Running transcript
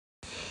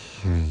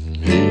He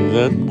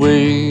that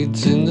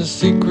waits in the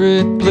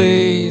secret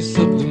place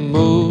of the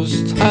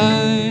Most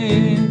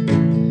High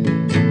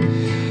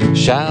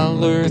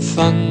shall earth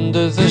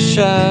under the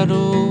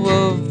shadow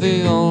of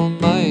the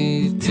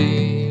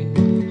Almighty.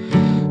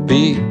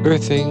 Be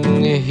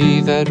earthing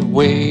he that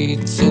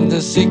waits in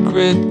the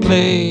secret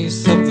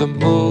place of the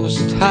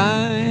Most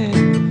High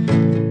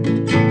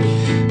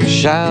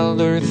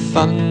shall earth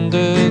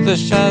under the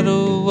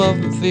shadow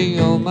of the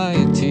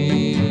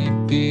Almighty.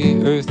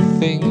 Be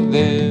earthing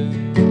there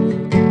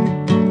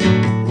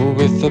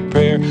with a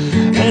prayer,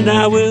 and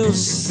I will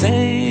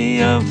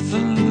say of the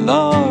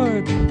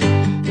Lord,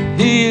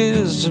 He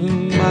is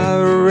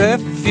my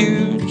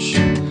refuge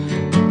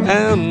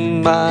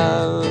and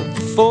my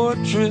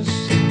fortress.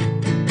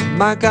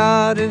 My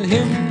God, in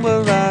Him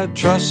will I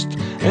trust.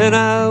 And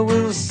I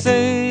will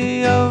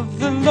say of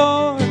the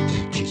Lord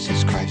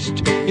Jesus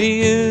Christ,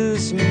 He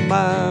is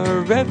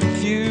my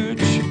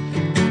refuge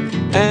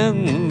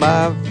and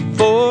my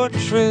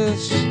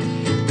fortress.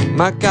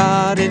 My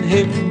God, in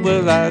Him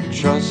will I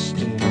trust.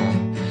 And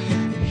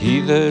he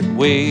that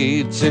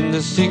waits in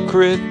the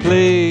secret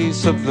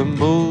place of the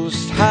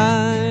Most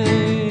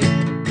High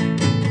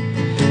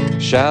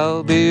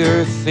shall be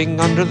earthing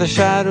under the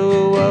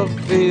shadow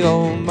of the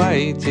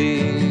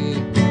Almighty.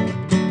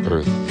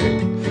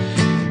 Earthing.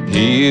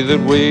 He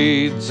that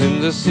waits in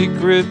the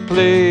secret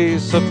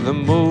place of the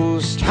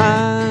Most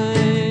High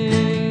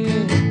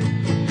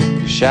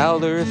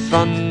shall earth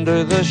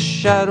under the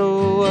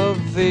shadow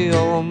of the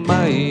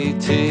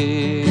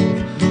Almighty.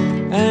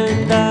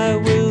 And I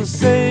will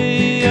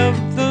say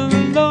of the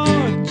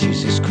Lord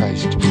Jesus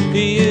Christ,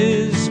 He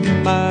is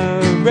my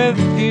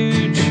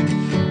refuge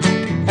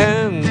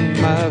and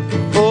my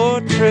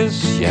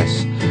fortress.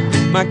 Yes,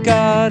 my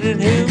God, in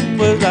Him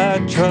will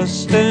I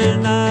trust.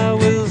 And I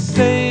will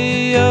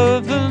say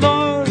of the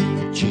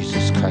Lord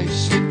Jesus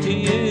Christ,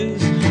 He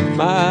is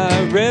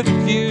my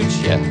refuge,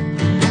 yeah,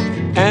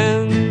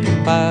 and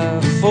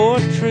my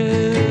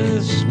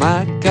fortress.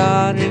 My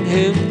God, in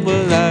Him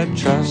will I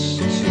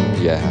trust.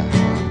 Yeah.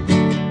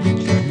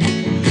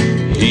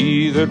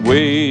 He that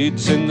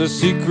waits in the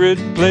secret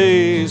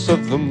place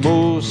of the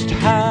Most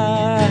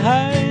High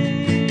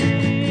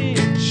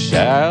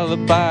shall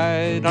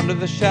abide under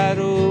the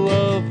shadow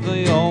of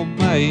the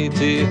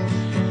Almighty.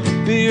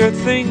 Be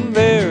earthing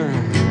there.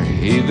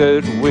 He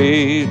that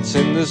waits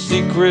in the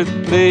secret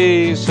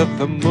place of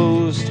the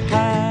Most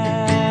High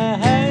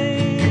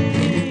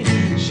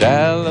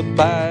shall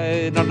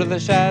abide under the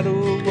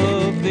shadow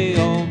of the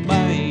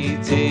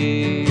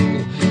Almighty.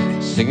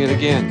 Sing it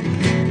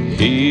again.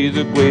 He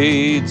that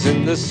waits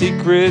in the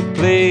secret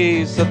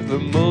place of the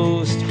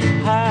Most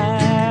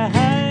High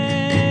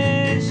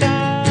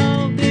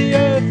shall be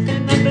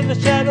earthing under the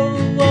shadow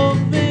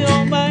of the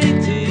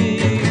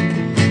Almighty.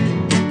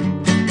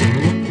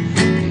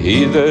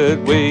 He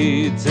that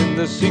waits in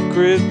the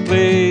secret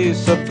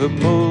place of the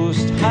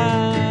Most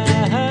High